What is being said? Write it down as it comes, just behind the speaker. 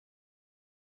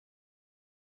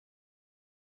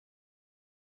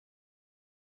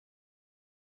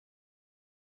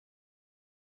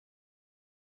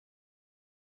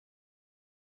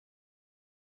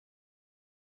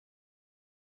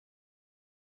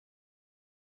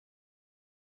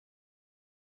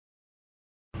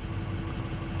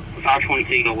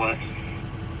522, go west.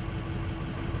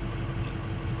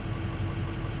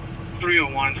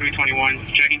 301,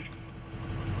 321, checking.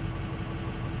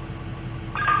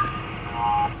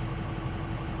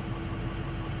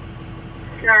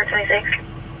 Number 26.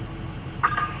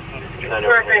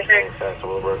 Number 26.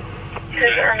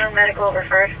 Who's under medical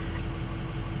referred?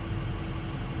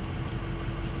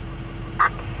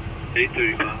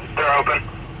 835. They're open.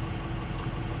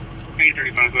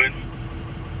 835, go ahead.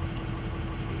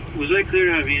 Was that clear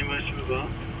to have EMS to move up?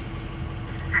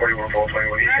 41,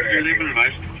 421. Yeah, they've been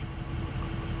advised.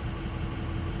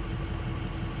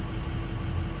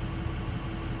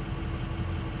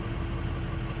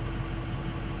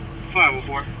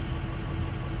 $504.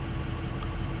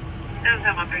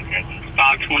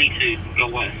 522, go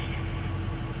west.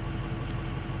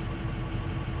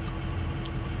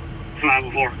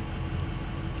 504.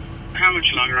 How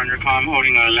much longer on your comm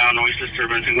holding a loud noise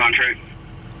disturbance in contract?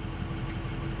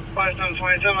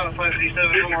 5727 on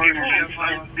 557.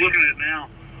 Looking at it now.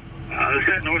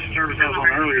 That noise disturbance I was on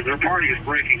earlier, their party is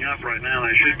breaking up right now.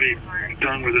 They should be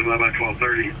done with it by about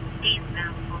 12:30.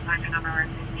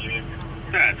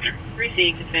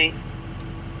 Received the fate.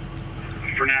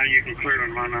 For now, you can clear it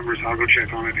on my numbers. I'll go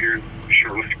check on it here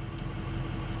shortly.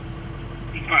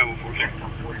 504, sir.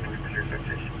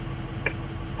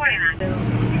 49.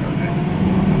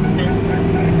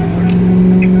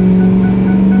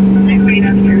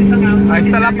 Ahí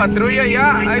está la patrulla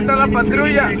ya, ahí está la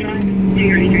patrulla.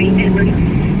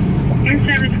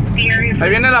 Ahí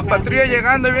viene la patrulla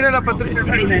llegando, ahí viene la patrulla.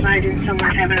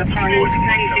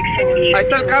 Ahí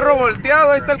está el carro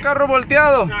volteado, ahí está el carro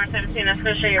volteado.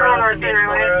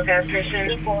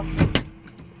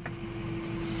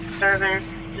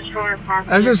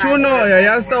 Ese es uno y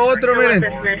allá está otro, miren.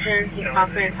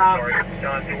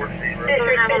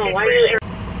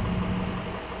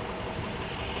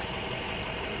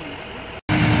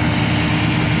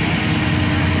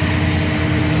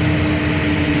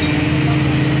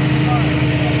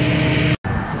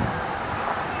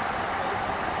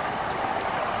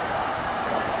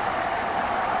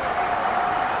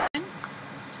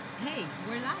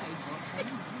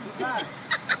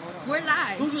 We're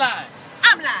live. Who's live?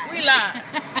 I'm live. We live.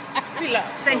 We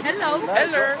live. Say hello.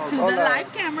 Hello. To the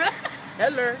live camera.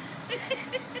 Hello.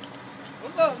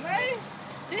 What's up, man?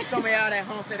 Told me out at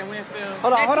Homestead and Winfield.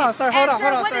 Hold on, sir. Hold on,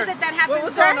 What is it that happened,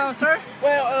 What's sir? going on, sir?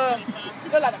 Well,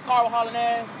 look like the car was hauling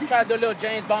ass. Tried to do a little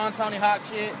James Bond, Tony Hawk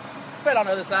shit. Fell on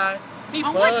the other side. He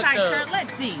On fucked what side, up. sir?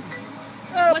 Let's see.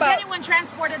 Was Was anyone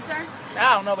transported, sir?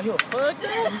 I don't know, but he was fucked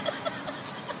up.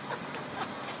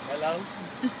 Hello?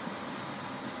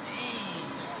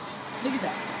 Look at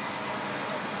that.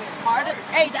 Harder.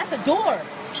 Hey, that's a door.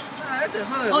 Nah, that's the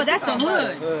hood. Oh, that's the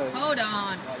hood. Hold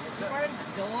on.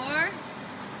 The door.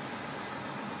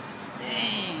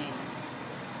 Dang.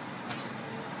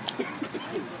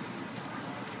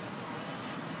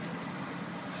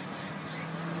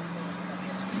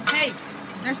 Hey,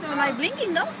 they're still like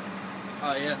blinking though.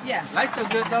 Oh, yeah. Yeah. Light's still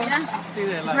good, though. Yeah. See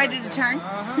that It's light ready right to there. turn.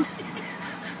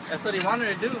 That's what he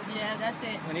wanted to do Yeah, that's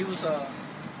it. when he was,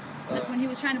 That's when he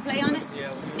was trying to play on it.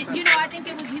 yeah. You know, I think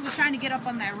it was he was trying to get up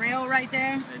on that rail right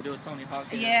there. They do a Tony Hawk.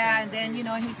 Yeah, and then you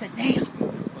know he said, "Damn."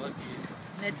 Fuck yeah.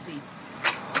 Let's see.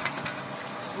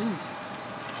 Ooh.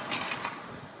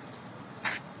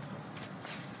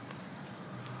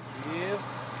 Yeah.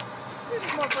 This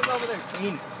motherfucker over there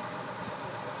cleaning.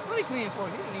 What are you cleaning for?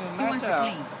 He didn't even He match wants to out.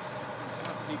 clean.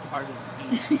 He part of the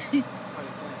clean.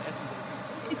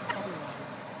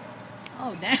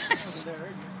 Oh, damn. Over there,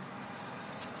 right?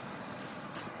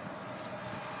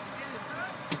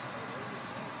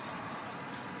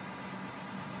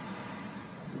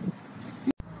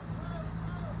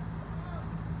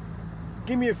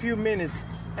 Give me a few minutes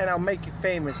and I'll make you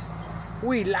famous.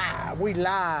 We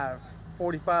live.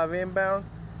 45 inbound,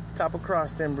 top of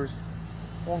cross timbers.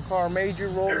 One car major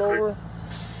rolled over.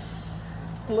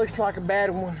 Looks like a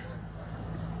bad one.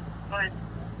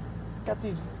 Got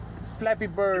these Flappy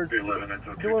Birds.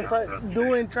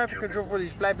 Doing traffic control for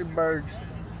these Flappy Birds.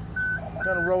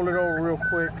 Gonna roll it over real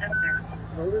quick.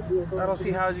 I don't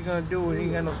see how he's gonna do it. He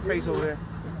ain't got no space over there.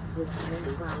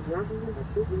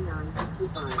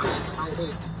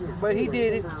 But he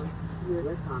did it.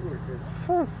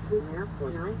 Whew.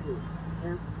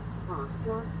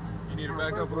 You need to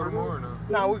back up a little more or no?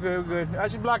 No, we're good, we're good. I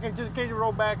should block it just in case you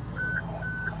roll back.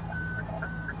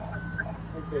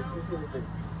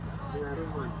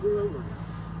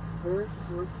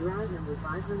 Drive number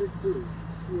 502,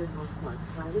 here North Park,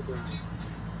 private drive.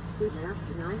 Street map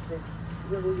 96,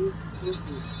 W,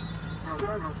 Whiskey.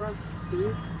 Alpha,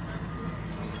 3.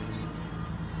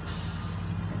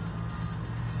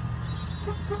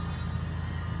 Van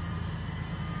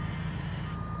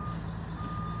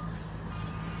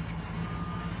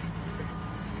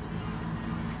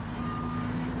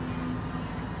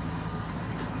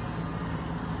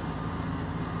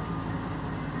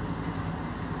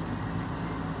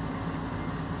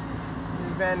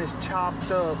is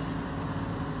chopped up.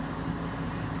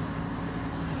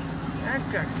 That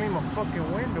guy came a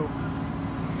fucking window.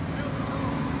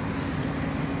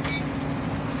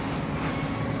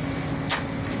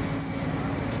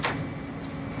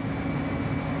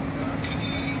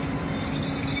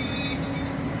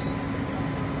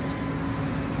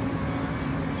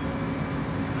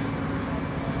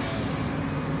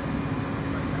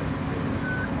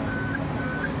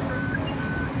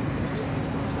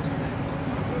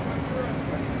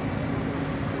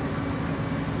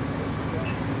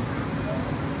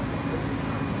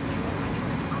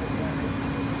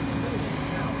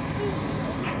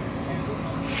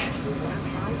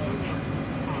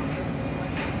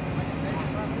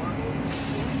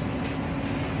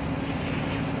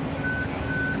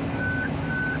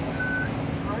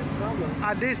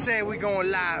 I did say we going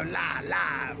live.